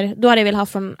täcker, då hade jag velat ha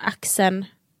från axeln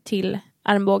till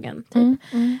armbågen typ.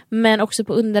 Men också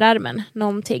på underarmen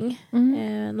någonting.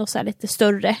 Något så här lite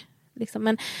större liksom.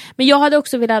 Men jag hade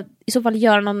också velat i så fall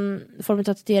göra någon form av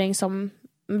tatuering som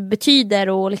betyder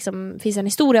och liksom finns en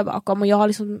historia bakom, och jag har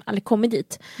liksom aldrig kommit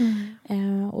dit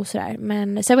och sådär.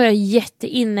 Men sen var jag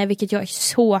jätteinne, vilket jag är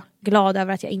så glad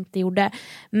över att jag inte gjorde,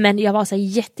 men jag var så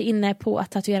jätteinne på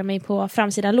att tatuera mig på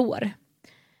framsida lår.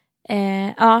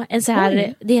 En så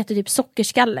här, det heter typ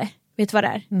sockerskalle. Vet du vad det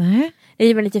är? Nej. Det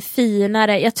är väl lite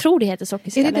finare. Jag tror det heter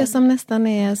sockerskalle. Är det som nästan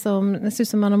är som, det ser ut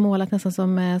som man har målat nästan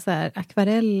som så här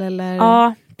akvarell eller?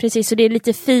 Ja, precis. Så det är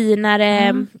lite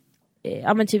finare.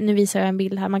 Ja, men typ, nu visar jag en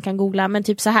bild här, man kan googla, men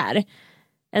typ så här.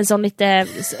 En sån lite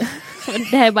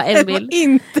det här är bara en bild.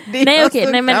 Inte det. Nej,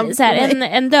 okej, nej, men så här,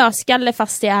 en dödskalle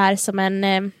fast det är som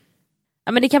en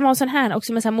ja, men det kan vara en sån här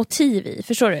också med så här motiv i,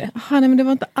 förstår du? Aha, nej, men det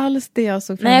var inte alls det jag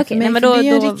såg framför nej, okay, mig. Nej, men då, det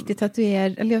är en riktig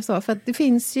tatuering, eller jag sa, för att det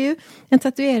finns ju en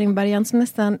tatueringvariant som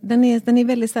nästan, den är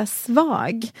väldigt så här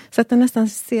svag, så att den nästan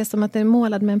ser som att den är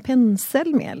målad med en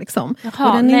pensel med liksom. Jaha,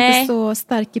 och den är inte så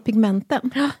stark i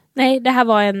pigmenten. Nej, det här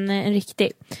var en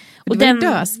riktig. Och det var en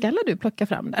dödskalle du plockade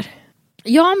fram där.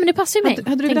 Ja, men det passar ju mig.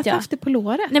 Hade du velat haft det på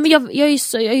låret? Nej, men jag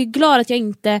är glad att jag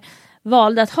inte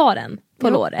valde att ha den på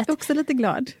låret. Jag är också lite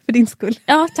glad för din skull.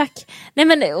 Ja, tack. Nej,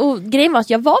 men och grejen var att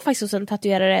jag var faktiskt hos en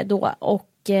tatuerare då och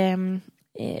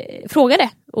frågade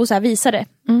och så här visade.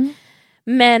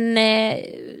 Men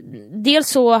dels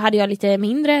så hade jag lite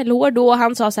mindre lår då, och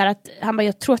han sa så här att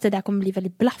jag tror att det där kommer bli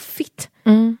väldigt blaffigt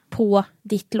på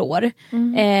ditt lår.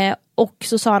 Och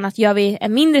så sa han att gör vi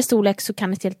en mindre storlek så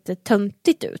kan det se lite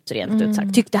töntigt ut, rent ut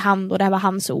sagt. Tyckte han då, det här var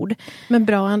hans ord. Men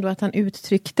bra ändå att han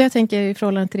uttryckte, jag tänker i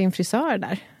förhållande till din frisör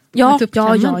där. Ja,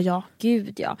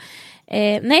 gud ja.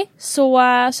 Nej, så det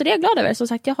är jag glad över. Som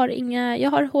sagt, jag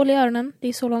har hål i öronen. Det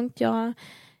är så långt jag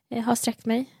har sträckt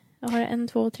mig. Jag har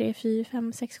 1, 2, 3, 4,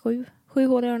 5, 6, 7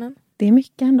 hål i öronen. Det är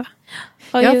mycket ändå.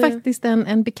 Jag har faktiskt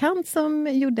en bekant som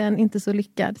gjorde en inte så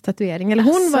lyckad tatuering. Eller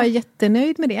hon var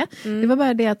jättenöjd med det. Det var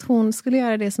bara det att hon skulle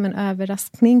göra det som en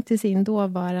överraskning till sin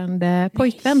dåvarande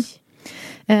pojkvän.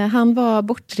 Han var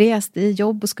bortrest i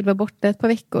jobb och skulle vara borta ett par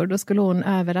veckor. Då skulle hon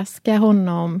överraska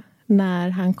honom när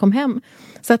han kom hem.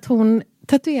 Så att hon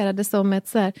tatuerade som ett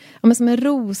som en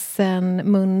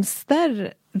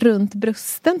rosenmönster runt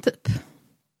brösten typ.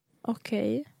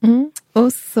 Okej.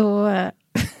 Och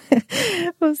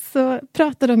så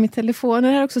pratade de i telefon. Det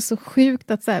är också så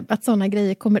sjukt att sådana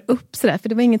grejer kommer upp sådär. För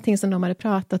det var ingenting som de hade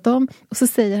pratat om. Och så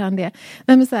säger han det.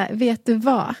 Nej, men vet du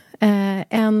vad?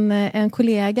 En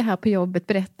kollega här på jobbet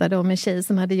berättade om en tjej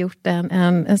som hade gjort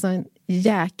en sån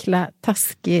jäkla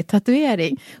taskig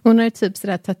tatuering. Hon hade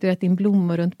typ tatuerat in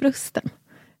blommor runt brösten.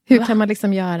 Hur kan man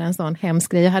liksom göra en sån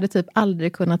hemsk grej? Jag hade typ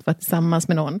aldrig kunnat vara tillsammans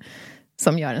med någon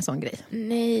som gör en sån grej.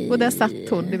 Nej. Och där satt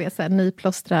hon, du vet,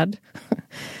 nyplåstrad.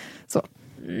 Så.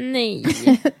 Nej.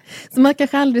 Så man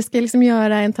kanske aldrig ska liksom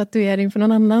göra en tatuering för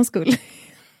någon annans skull.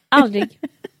 Aldrig.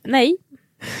 Nej.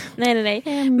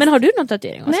 Men har du någon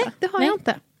tatuering också? Nej, det har jag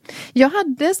inte. Jag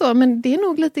hade så, men det är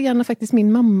nog lite grann faktiskt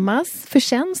min mammas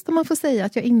förtjänst om man får säga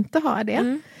att jag inte har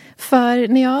det. För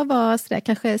när jag var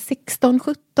kanske 16,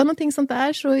 17 någonting sånt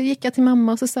där, så gick jag till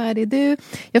mamma och så sa jag det.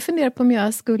 Jag funderar på om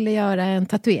jag skulle göra en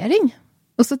tatuering.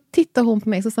 Och så tittade hon på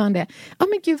mig och så sa han det. Ja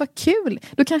men gud vad kul.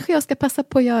 Då kanske jag ska passa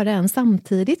på att göra en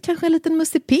samtidigt. Kanske en liten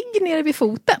mussepigg nere vid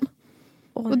foten.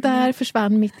 Och där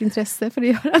försvann mitt intresse för att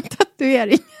göra en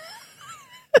tatuering.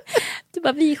 Du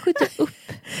bara, vi skjuter upp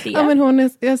det. Ja men hon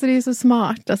det är så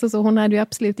smart. Alltså, så hon hade ju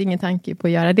absolut ingen tanke på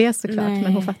att göra det såklart. Nej.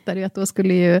 Men hon fattade ju att då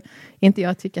skulle ju inte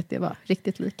jag tycka att det var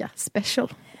riktigt lika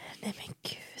special. Nej men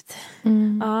gud.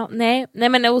 Ja, nej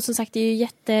men och som sagt det är ju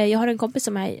jag har en kompis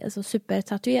som är alltså,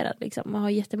 supertatuerad liksom, och har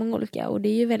jättemånga olika och det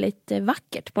är ju väldigt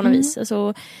vackert på något vis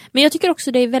alltså, men jag tycker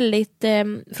också det är väldigt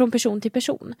från person till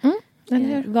person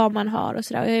vad man har och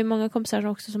sådär. Jag har ju många kompisar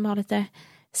också som har lite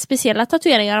speciella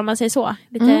tatueringar om man säger så,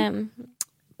 lite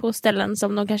på ställen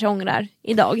som de kanske ångrar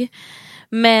idag,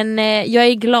 men jag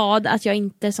är glad att jag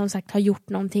inte som sagt har gjort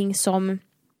någonting som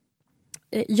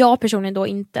jag personligen då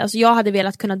inte, alltså jag hade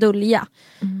velat kunna dölja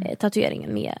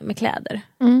tatueringen med kläder.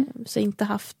 Så inte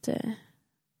haft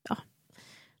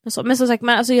så. Men som sagt,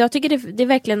 alltså jag tycker det är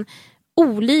verkligen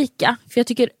olika, för jag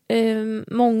tycker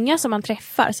många som man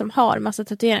träffar som har massa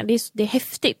tatueringar, det är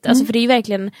häftigt, alltså för det är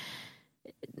verkligen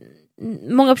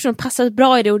många personer passar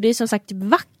bra i det och det är som sagt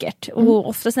vackert och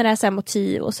oftast när det är så här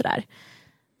motiv och sådär.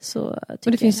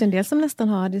 Och det finns ju en del som nästan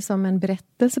har det som en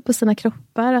berättelse på sina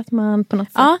kroppar, att man på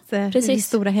något sätt i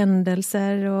stora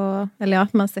händelser eller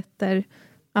att man sätter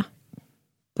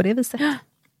på det viset. Ja.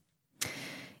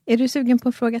 Är du sugen på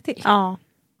en fråga till? Ja,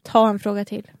 ta en fråga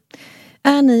till.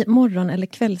 Är ni morgon- eller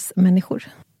kvällsmänniskor?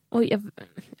 Oj,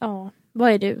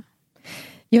 vad är du?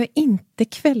 Jag är inte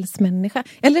kvällsmänniska.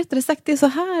 Eller rättare sagt, det är så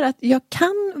här att jag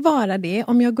kan vara det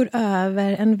om jag går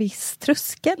över en viss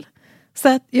tröskel. Så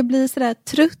att jag blir sådär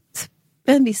trött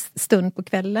en viss stund på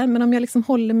kvällen. Men om jag liksom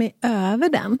håller mig över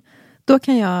den, då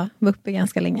kan jag vara uppe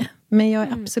ganska länge. Men jag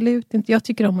är absolut inte, jag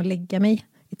tycker om att lägga mig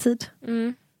i tid.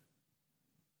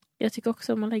 Jag tycker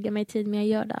också om att lägga mig i tid, men jag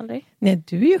gör det aldrig. Nej,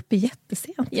 du är ju uppe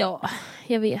jättesent. Ja,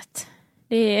 jag vet.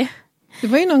 Det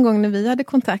var ju någon gång när vi hade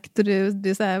kontakt och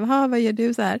du så här, vad gör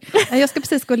du så här? Jag ska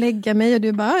precis gå och lägga mig och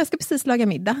du bara, jag ska precis laga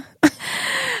middag.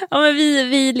 Ja men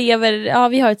vi lever,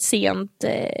 vi har ett sent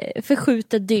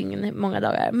förskjutet dygn många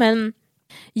dagar. Men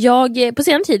jag på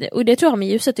sen tid, och det tror jag har med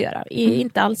ljuset att göra, är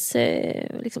inte alls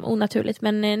liksom onaturligt,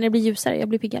 men när det blir ljusare, jag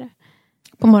blir piggare.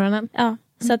 På morgonen? Ja,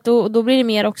 så att då blir det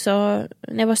mer också,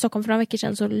 när jag var i Stockholm för några veckor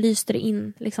sedan så lyste det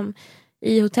in liksom,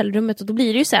 i hotellrummet och då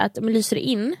blir det ju så att om man lyser det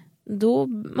in, då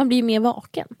man blir mer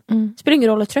vaken. Det spelar ingen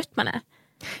roll hur trött man är.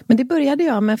 Men det började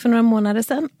jag med för några månader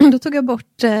sedan. Då tog jag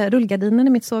bort rullgardinen i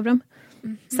mitt sovrum.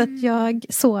 Så att jag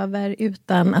sover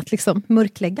utan att liksom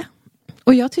mörklägga.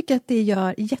 Och jag tycker att det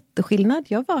gör jätteskillnad.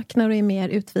 Jag vaknar och är mer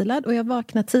utvilad. Och jag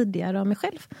vaknar tidigare av mig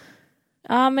själv.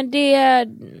 Ja men det...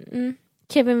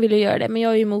 Kevin vill ju göra det, men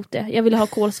jag är ju emot det. Jag vill ha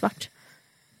kolsvart.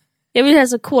 Jag vill ha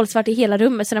så kolsvart i hela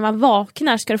rummet. Så när man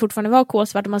vaknar ska det fortfarande vara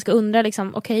kolsvart. Och man ska undra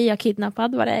liksom, okej, jag är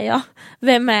kidnappad. Vad är jag?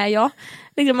 Vem är jag?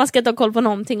 Liksom, man ska ta koll på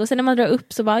någonting. Och sen när man drar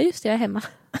upp så bara, just det, jag är hemma.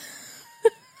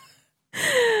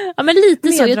 Ja men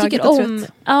lite så, jag tycker om.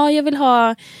 Ja, jag vill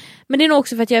ha. Men det är nog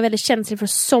också för att jag är väldigt känslig för att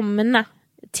somna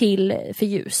till för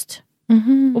ljust.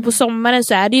 Och på sommaren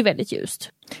så är det ju väldigt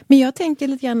ljust. Men jag tänker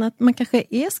lite grann att man kanske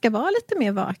ska vara lite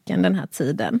mer vaken den här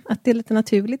tiden. Att det är lite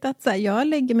naturligt att så här, jag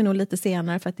lägger mig nog lite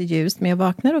senare för att det är ljust. Men jag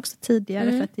vaknar också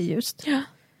tidigare för att det är ljust. Ja.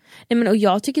 Nej, men, och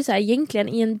jag tycker så här, egentligen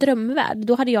i en drömvärld,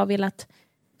 då hade jag velat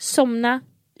somna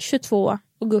 22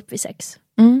 och gå upp vid 6.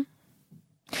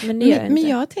 Men det gör jag inte. Men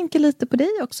jag tänker lite på dig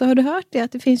också. Har du hört det?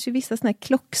 Att det finns ju vissa såna här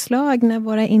klockslag när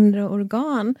våra inre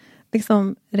organ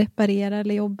liksom reparerar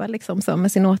eller jobbar liksom så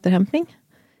med sin återhämtning.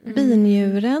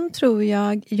 Binjuren tror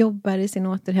jag jobbar i sin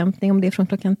återhämtning om det är från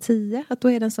klockan 10. Att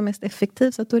då är den som mest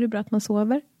effektiv, så att då är det bra att man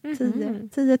sover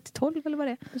 10 till 12 eller vad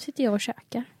det är. Då sitter jag och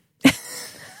käkar.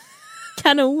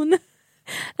 Kanon!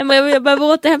 Jag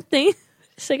behöver återhämtning.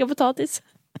 Käka potatis.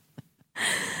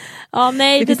 Ja,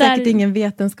 nej, det finns säkert ingen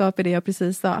vetenskap i det jag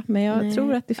precis sa. Men jag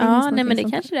tror att det finns något. Nej, men det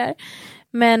kanske det är.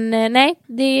 Men nej,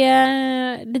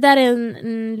 det där är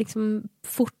en liksom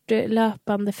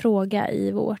fortlöpande fråga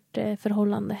i vårt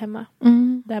förhållande hemma.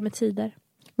 Det här med tider.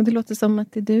 Och det låter som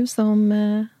att det är du som...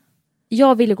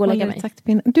 jag vill gå och lägga mig.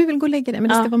 Du vill gå och lägga dig, men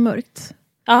det ska vara mörkt.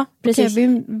 Ja, precis. Och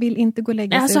Kevin vill inte gå och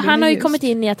lägga sig. Alltså, han har ju kommit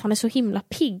in i att han är så himla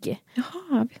pigg.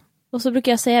 Jaha. Och så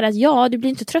brukar jag säga att du blir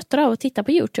inte tröttare av att titta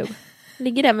på YouTube.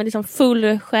 Ligger där med liksom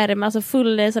full skärm, alltså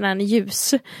full sån här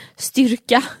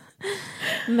ljusstyrka.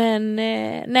 Men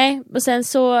nej, och sen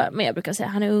så, men jag brukar säga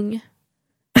han är ung.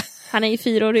 Han är ju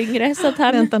 4 år yngre, så att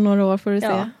han... Vänta några år får du se.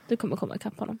 Ja, du kommer komma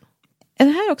ikapp honom. Är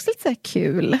det här också lite så här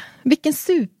kul? Vilken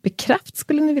superkraft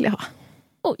skulle ni vilja ha?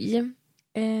 Oj.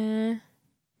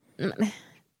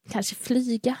 Kanske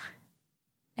flyga.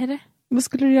 Är det? Vad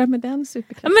skulle du göra med den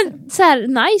superkraften? Ja, men så här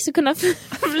nice att kunna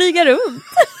flyga runt.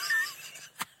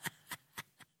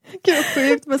 Gud vad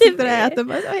sjukt, man sitter och äter och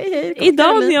bara, hej,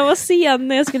 idag när jag var sen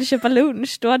när jag skulle köpa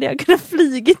lunch, då hade jag kunnat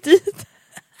flyga dit.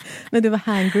 När du var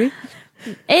hungry.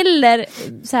 Eller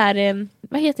så här,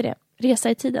 vad heter det? Resa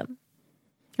i tiden.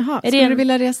 Jaha, skulle du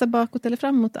vilja resa bakåt eller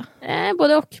framåt då?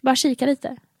 Både och, bara kika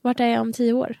lite. Vart är jag om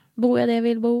 10 år? Bor jag där jag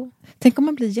vill bo? Tänk om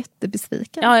man blir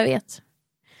jättebesviken. Ja, jag vet.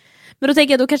 Men då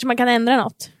tänker jag, då kanske man kan ändra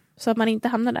något. Så att man inte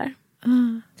hamnar där.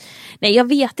 Nej, jag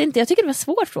vet inte. Jag tycker det var en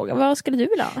svår fråga. Vad skulle du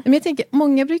vilja ha? Men jag tänker,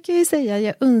 många brukar ju säga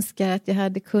jag önskar att jag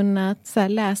hade kunnat så här,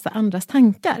 läsa andras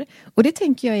tankar. Och det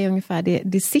tänker jag är ungefär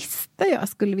det sista jag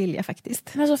skulle vilja faktiskt.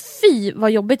 Men alltså fy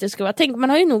vad jobbigt det skulle vara. Tänk, man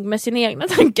har ju nog med sina egna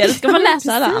tankar. Ska man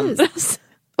läsa alla andras?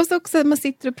 Och så också att man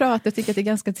sitter och pratar och tycker att det är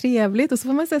ganska trevligt. Och så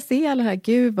får man så här, se alla här,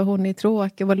 gud vad hon är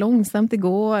tråkig, vad långsamt det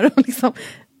går. Och liksom,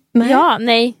 nej. Ja,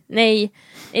 nej.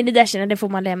 Det där känner det får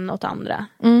man lämna åt andra.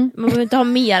 Man behöver inte ha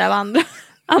mer av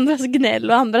andras gnäll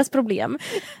och andras problem.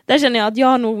 Där känner jag att jag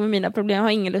har nog med mina problem. Jag har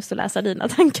ingen lust att läsa dina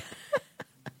tankar.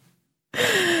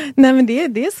 Nej, men det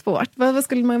är svårt. Vad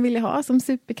skulle man vilja ha som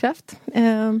superkraft?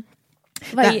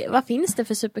 Vad finns det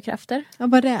för superkrafter? Ja,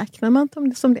 vad räknar man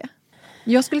som det?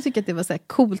 Jag skulle tycka att det var så här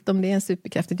coolt om det är en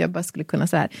superkraft att jag bara skulle kunna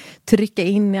så här trycka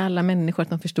in i alla människor att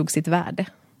de förstod sitt värde.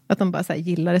 Att de bara så här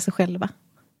gillade sig själva.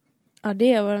 Ja,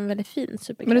 det var en väldigt fin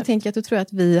superkraft. Men då tänker jag att du tror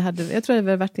att vi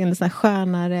hade varit i en sån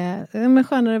här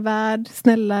skönare värld,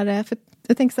 snällare. För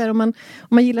jag tänker så här, om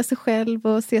man gillar sig själv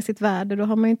och ser sitt värde, då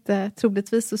har man inte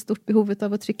troligtvis så stort behov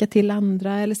av att trycka till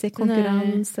andra eller se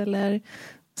konkurrens eller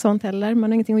sånt heller. Man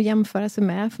har ingenting att jämföra sig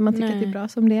med för man tycker att det är bra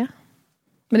som det är.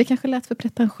 Men det kanske lät för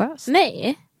pretentiöst.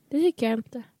 Nej, det tycker jag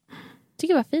inte. Jag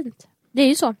tycker det var fint. Det är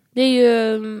ju så. Det är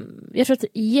ju, jag tror att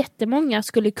jättemånga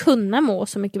skulle kunna må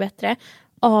så mycket bättre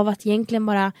av att egentligen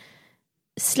bara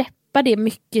släppa det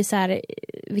mycket så här.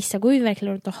 Vissa går ju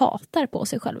verkligen runt och hatar på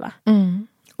sig själva.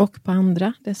 Och på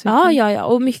andra dessutom. Ja.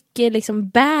 Och mycket liksom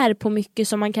bär på mycket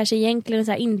som man kanske egentligen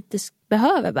så här inte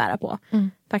behöver bära på.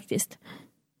 Faktiskt.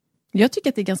 Jag tycker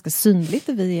att det är ganska synligt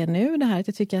det vi är nu. Det här.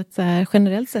 Jag tycker att så här,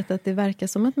 generellt sett att det verkar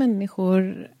som att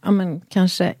människor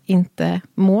kanske inte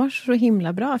mår så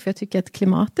himla bra. För jag tycker att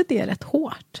klimatet är rätt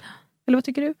hårt. Eller vad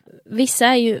tycker du? Vissa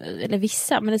är ju, eller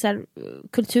vissa, men det är så här,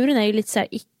 kulturen är ju lite så här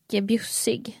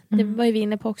icke-bjussig. Det var ju vi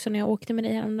inne på också när jag åkte med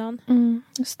dig häromdagen.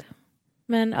 Just det.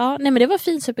 Men ja, nej men det var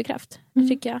fin superkraft,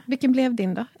 tycker jag. Vilken blev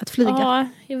din då? Att flyga? Ja,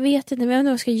 jag vet inte, men jag vet inte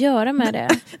vad jag ska göra med det.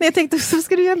 Nej, jag tänkte, så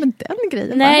ska du göra med den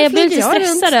grejen? Nej, jag blev lite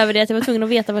stressad över det, att jag var tvungen att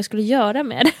veta vad jag skulle göra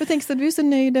med det. Jag tänkte så du är så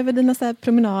nöjd över dina så här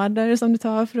promenader som du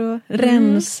tar för att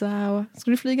rensa. Och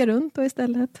ska du flyga runt då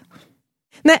istället?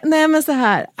 Nej, men så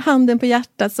här, handen på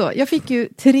hjärtat så. Jag fick ju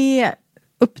 3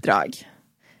 uppdrag.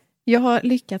 Jag har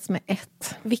lyckats med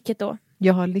 1. Vilket då?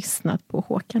 Jag har lyssnat på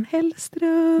Håkan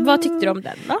Hellström. Vad tyckte du om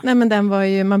den då? Nej, men den var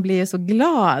ju, man blir ju så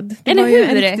glad. Det eller var hur? Ju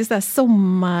en riktig så här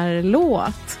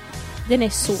sommarlåt. Den är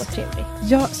så trevlig.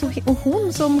 Ja, och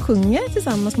hon som sjunger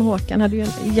tillsammans med Håkan hade ju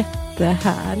en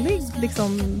jättehärlig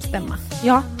stämma.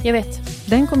 Ja, jag vet.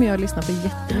 Den kommer jag att lyssna på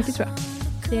jättemycket, tror jag.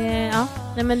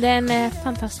 Nej, men den är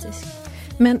fantastisk.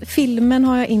 Men filmen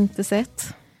har jag inte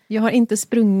sett. Jag har inte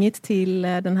sprungit till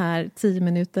den här 10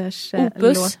 minuters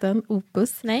låten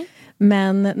Opus. Nej.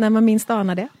 Men när man minst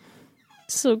anar det.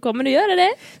 Så kommer du göra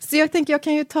det. Så jag tänker jag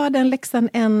kan ju ta den läxan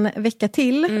en vecka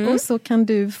till. Och så kan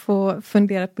du få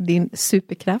fundera på din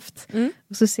superkraft.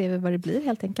 Och så ser vi vad det blir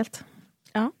helt enkelt.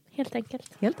 Ja, helt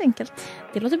enkelt. Helt enkelt.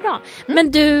 Det låter bra.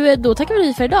 Men du, då tackar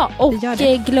vi för idag. Och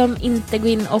glöm inte gå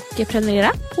in och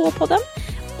prenumerera på podden.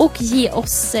 Och ge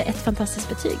oss ett fantastiskt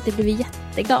betyg. Det blir vi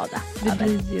jätteglada. Det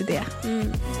blir ju det.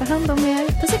 Ta hand om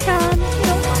er. Puss och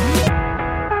kram.